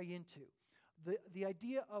least pray into. The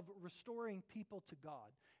idea of restoring people to God,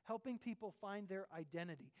 helping people find their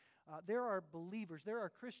identity. There are believers, there are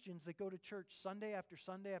Christians that go to church Sunday after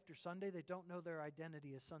Sunday after Sunday that don't know their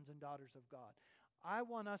identity as sons and daughters of God. I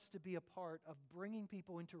want us to be a part of bringing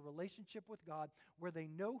people into a relationship with God where they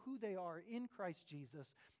know who they are in Christ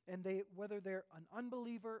Jesus, and whether they're an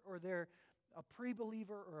unbeliever or they're a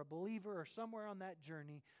pre-believer or a believer or somewhere on that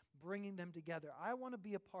journey, bringing them together. I want to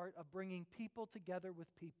be a part of bringing people together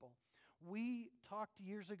with people. We talked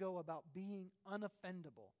years ago about being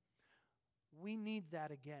unoffendable. We need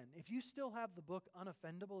that again. If you still have the book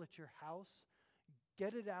Unoffendable at your house,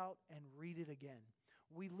 get it out and read it again.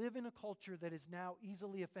 We live in a culture that is now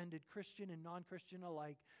easily offended, Christian and non-Christian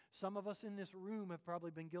alike. Some of us in this room have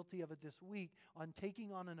probably been guilty of it this week on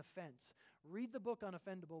taking on an offense. Read the book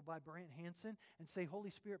Unoffendable by Brant Hansen and say, Holy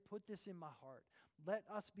Spirit, put this in my heart. Let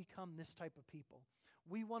us become this type of people.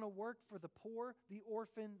 We want to work for the poor, the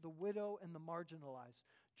orphan, the widow, and the marginalized.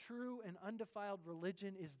 True and undefiled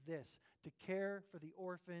religion is this, to care for the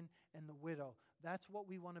orphan and the widow. That's what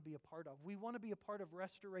we want to be a part of. We want to be a part of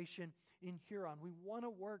restoration in Huron. We want to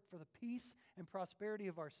work for the peace and prosperity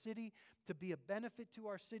of our city, to be a benefit to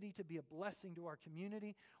our city, to be a blessing to our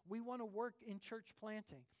community. We want to work in church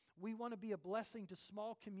planting. We want to be a blessing to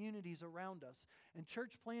small communities around us. And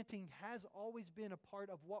church planting has always been a part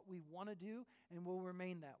of what we want to do and will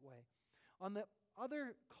remain that way. On the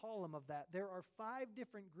other column of that, there are 5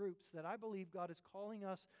 different groups that I believe God is calling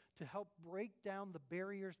us to help break down the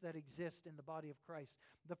barriers that exist in the body of Christ.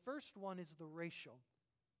 The first one is the racial.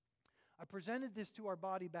 I presented this to our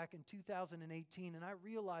body back in 2018, and I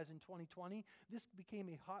realize in 2020, this became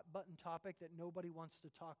a hot button topic that nobody wants to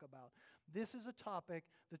talk about. This is a topic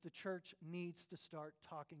that the church needs to start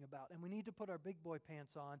talking about, and we need to put our big boy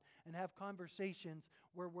pants on and have conversations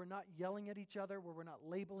where we're not yelling at each other, where we're not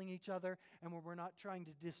labeling each other, and where we're not trying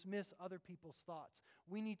to dismiss other people's thoughts.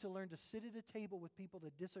 We need to learn to sit at a table with people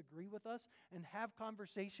that disagree with us and have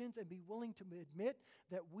conversations and be willing to admit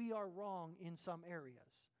that we are wrong in some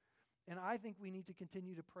areas. And I think we need to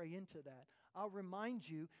continue to pray into that. I'll remind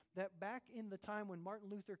you that back in the time when Martin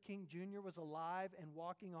Luther King Jr. was alive and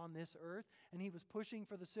walking on this earth, and he was pushing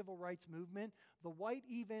for the civil rights movement, the white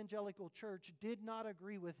evangelical church did not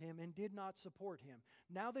agree with him and did not support him.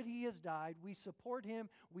 Now that he has died, we support him,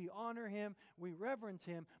 we honor him, we reverence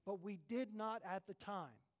him, but we did not at the time.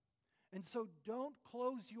 And so don't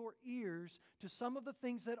close your ears to some of the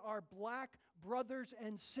things that our black brothers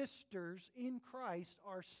and sisters in Christ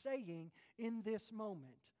are saying in this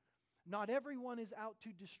moment. Not everyone is out to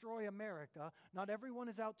destroy America. Not everyone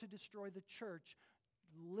is out to destroy the church.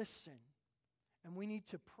 Listen. And we need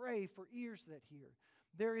to pray for ears that hear.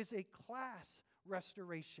 There is a class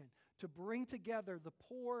restoration to bring together the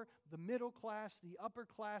poor, the middle class, the upper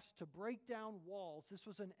class, to break down walls. This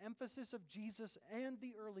was an emphasis of Jesus and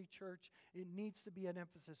the early church. It needs to be an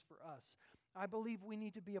emphasis for us. I believe we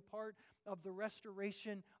need to be a part of the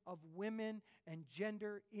restoration of women and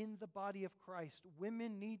gender in the body of Christ.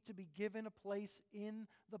 Women need to be given a place in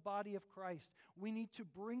the body of Christ. We need to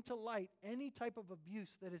bring to light any type of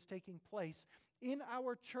abuse that is taking place in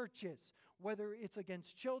our churches, whether it's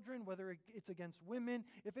against children, whether it's against women,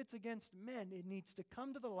 if it's against men. It needs to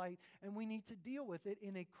come to the light, and we need to deal with it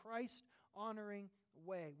in a Christ-honoring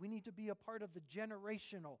way. We need to be a part of the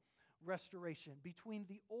generational restoration between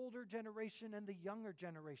the older generation and the younger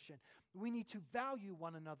generation. We need to value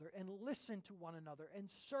one another and listen to one another and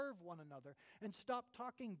serve one another and stop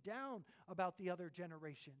talking down about the other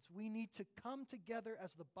generations. We need to come together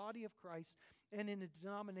as the body of Christ and in a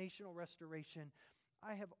denominational restoration.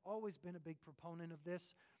 I have always been a big proponent of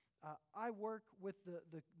this. I work with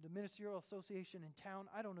the Ministerial Association in town.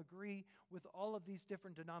 I don't agree with all of these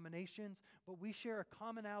different denominations, but we share a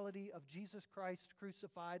commonality of Jesus Christ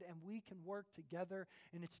crucified, and we can work together.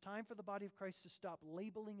 And it's time for the body of Christ to stop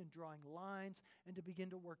labeling and drawing lines and to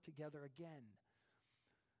begin to work together again.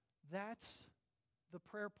 That's the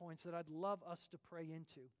prayer points that I'd love us to pray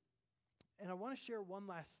into. And I want to share one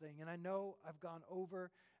last thing, and I know I've gone over,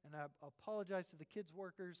 and I apologize to the kids'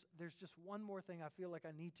 workers. There's just one more thing I feel like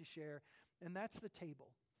I need to share, and that's the table.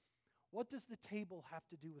 What does the table have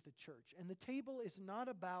to do with the church? And the table is not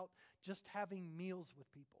about just having meals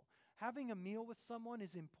with people. Having a meal with someone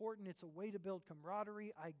is important. It's a way to build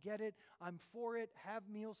camaraderie. I get it. I'm for it. Have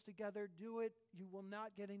meals together. Do it. You will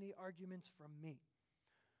not get any arguments from me.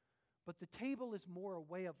 But the table is more a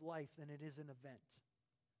way of life than it is an event.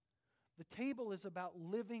 The table is about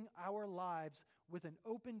living our lives with an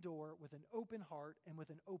open door, with an open heart, and with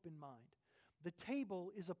an open mind. The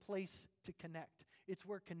table is a place to connect. It's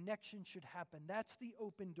where connection should happen. That's the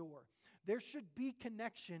open door. There should be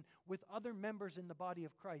connection with other members in the body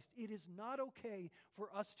of Christ. It is not okay for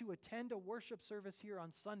us to attend a worship service here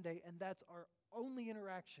on Sunday, and that's our only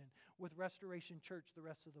interaction with Restoration Church the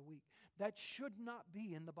rest of the week. That should not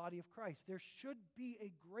be in the body of Christ. There should be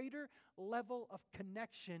a greater level of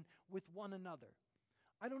connection with one another.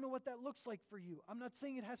 I don't know what that looks like for you. I'm not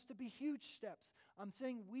saying it has to be huge steps. I'm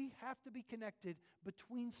saying we have to be connected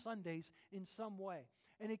between Sundays in some way.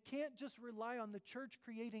 And it can't just rely on the church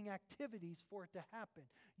creating activities for it to happen.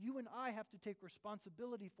 You and I have to take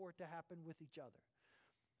responsibility for it to happen with each other.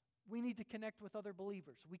 We need to connect with other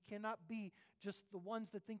believers. We cannot be just the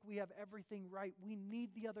ones that think we have everything right. We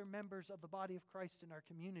need the other members of the body of Christ in our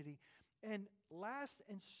community. And last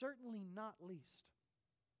and certainly not least,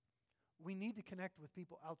 we need to connect with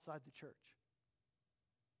people outside the church.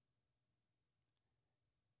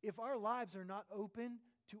 If our lives are not open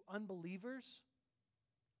to unbelievers,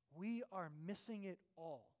 we are missing it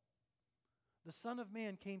all. The Son of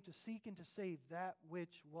Man came to seek and to save that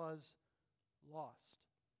which was lost.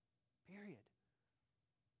 Period.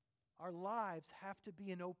 Our lives have to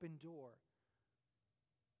be an open door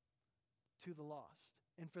to the lost.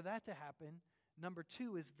 And for that to happen, number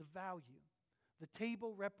 2 is the value. The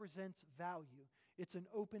table represents value. It's an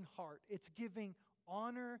open heart. It's giving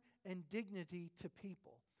honor and dignity to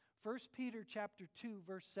people. 1 Peter chapter 2,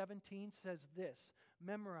 verse 17 says this.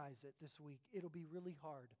 Memorize it this week. It'll be really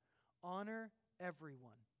hard. Honor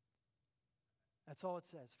everyone. That's all it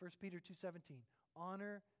says. 1 Peter 2:17.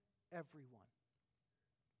 Honor everyone.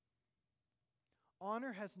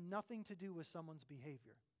 Honor has nothing to do with someone's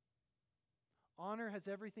behavior. Honor has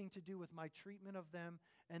everything to do with my treatment of them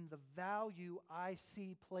and the value I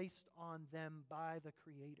see placed on them by the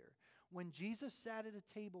Creator. When Jesus sat at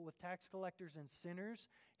a table with tax collectors and sinners,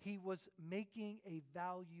 he was making a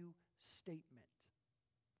value statement.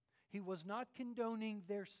 He was not condoning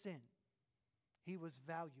their sin. He was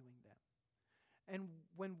valuing them. And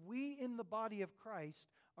when we in the body of Christ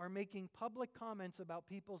are making public comments about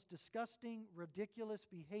people's disgusting, ridiculous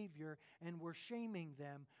behavior and we're shaming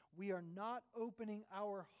them, we are not opening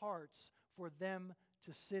our hearts for them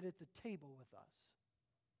to sit at the table with us.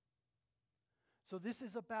 So this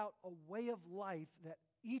is about a way of life that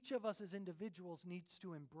each of us as individuals needs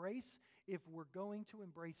to embrace if we're going to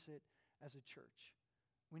embrace it as a church.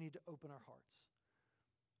 We need to open our hearts.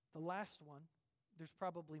 The last one, there's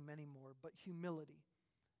probably many more, but humility.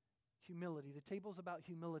 Humility. The table's about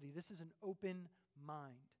humility. This is an open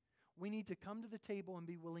mind. We need to come to the table and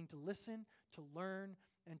be willing to listen, to learn,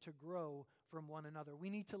 and to grow from one another. We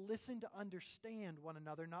need to listen to understand one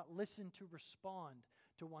another, not listen to respond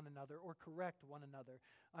to one another or correct one another.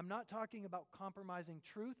 I'm not talking about compromising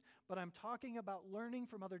truth, but I'm talking about learning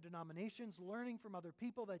from other denominations, learning from other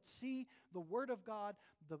people that see the Word of God,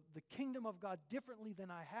 the kingdom of God differently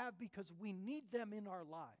than I have, because we need them in our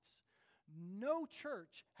lives. No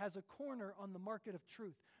church has a corner on the market of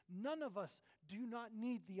truth. None of us do not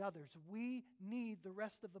need the others. We need the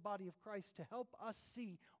rest of the body of Christ to help us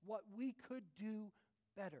see what we could do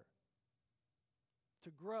better, to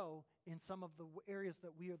grow in some of the areas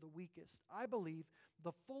that we are the weakest. I believe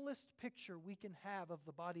the fullest picture we can have of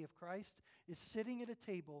the body of Christ is sitting at a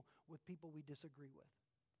table with people we disagree with.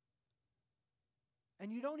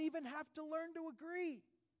 And you don't even have to learn to agree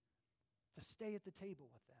to stay at the table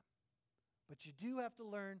with them. But you do have to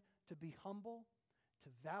learn to be humble, to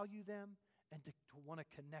value them, and to want to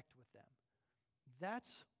connect with them.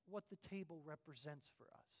 That's what the table represents for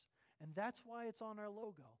us. And that's why it's on our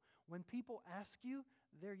logo. When people ask you,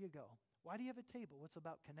 there you go. Why do you have a table? It's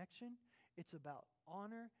about connection, it's about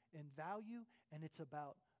honor and value, and it's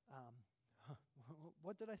about,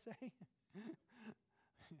 what did I say?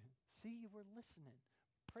 See, you were listening.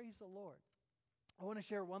 Praise the Lord. I want to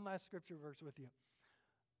share one last scripture verse with you.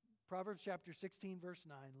 Proverbs chapter 16, verse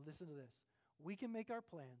 9. Listen to this. We can make our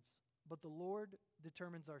plans, but the Lord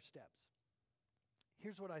determines our steps.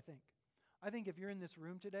 Here's what I think. I think if you're in this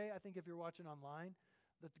room today, I think if you're watching online,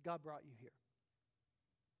 that God brought you here.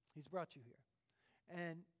 He's brought you here.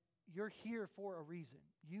 And you're here for a reason.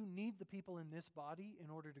 You need the people in this body in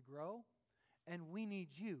order to grow, and we need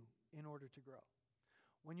you in order to grow.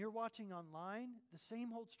 When you're watching online, the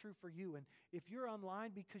same holds true for you. And if you're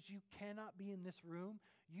online because you cannot be in this room,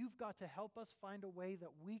 you've got to help us find a way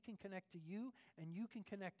that we can connect to you and you can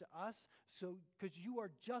connect to us, so because you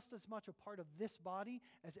are just as much a part of this body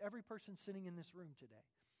as every person sitting in this room today.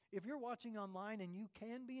 If you're watching online and you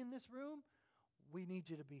can be in this room, we need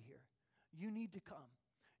you to be here. You need to come.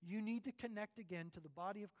 You need to connect again to the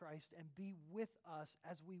body of Christ and be with us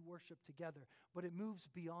as we worship together. But it moves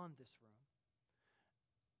beyond this room.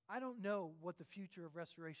 I don't know what the future of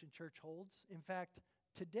Restoration Church holds. In fact,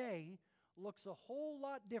 today looks a whole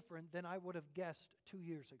lot different than I would have guessed 2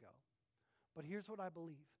 years ago. But here's what I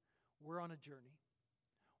believe. We're on a journey.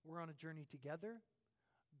 We're on a journey together.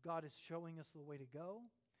 God is showing us the way to go.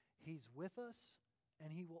 He's with us,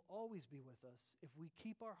 and He will always be with us if we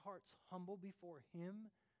keep our hearts humble before Him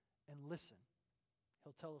and listen.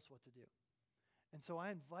 He'll tell us what to do. And so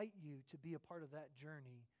I invite you to be a part of that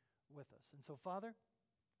journey with us. And so, Father,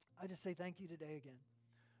 I just say thank you today again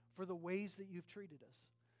for the ways that you've treated us.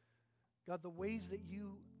 God, the ways that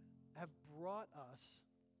you have brought us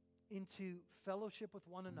into fellowship with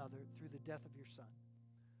one another through the death of your Son.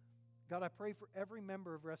 God, I pray for every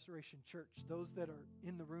member of Restoration Church, those that are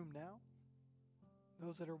in the room now,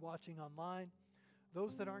 those that are watching online,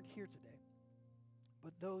 those that aren't here today,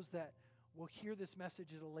 but those that will hear this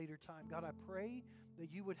message at a later time. God, I pray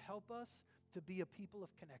that you would help us to be a people of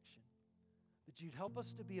connection, that you'd help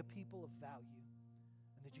us to be a people of value,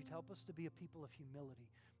 and that you'd help us to be a people of humility,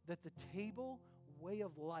 that the table way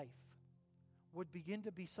of life would begin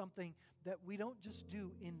to be something that we don't just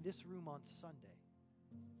do in this room on Sunday,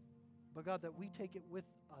 but God, that we take it with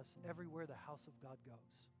us everywhere the house of God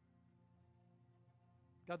goes.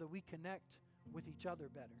 God, that we connect with each other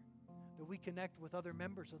better, that we connect with other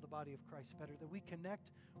members of the body of Christ better, that we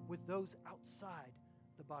connect with those outside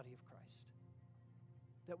the body of Christ,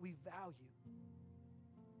 that we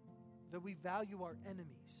value our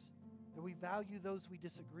enemies, that we value those we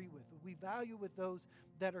disagree with, that we value with those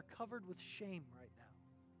that are covered with shame right now,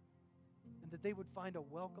 and that they would find a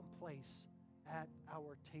welcome place at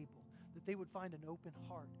our table, that they would find an open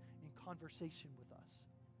heart in conversation with us.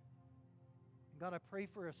 And God, I pray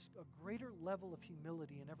for a greater level of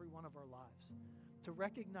humility in every one of our lives, to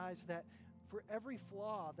recognize that for every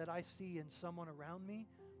flaw that I see in someone around me,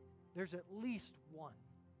 there's at least one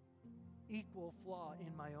equal flaw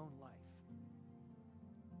in my own life.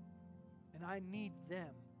 And I need them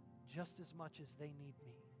just as much as they need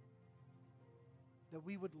me. That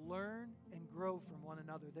we would learn and grow from one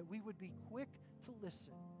another, that we would be quick to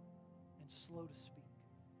listen and slow to speak.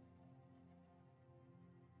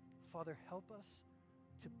 Father, help us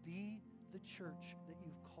to be the church that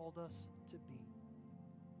you've called us to be,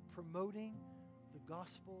 promoting the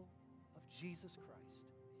gospel of Jesus Christ,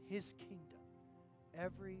 His kingdom,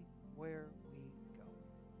 everywhere we go.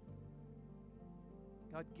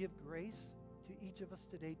 God, give grace to each of us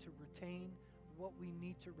today to retain what we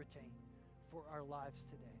need to retain for our lives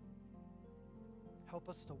today. Help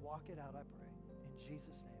us to walk it out, I pray. In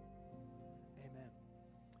Jesus' name, amen.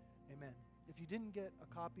 Amen. If you didn't get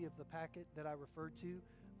a copy of the packet that I referred to,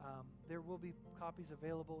 there will be copies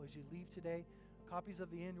available as you leave today. Copies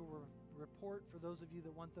of the annual report for those of you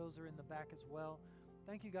that want those are in the back as well.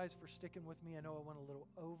 Thank you guys for sticking with me. I know I went a little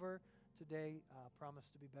over today. Promise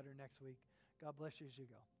to be better next week. God bless you as you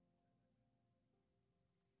go.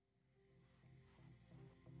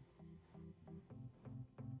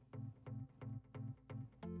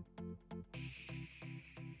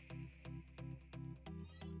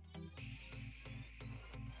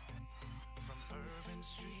 open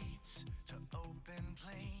streets to open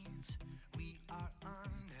plains. We are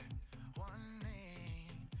under one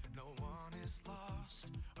name. No one is lost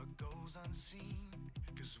or goes unseen,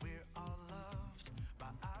 'cause we're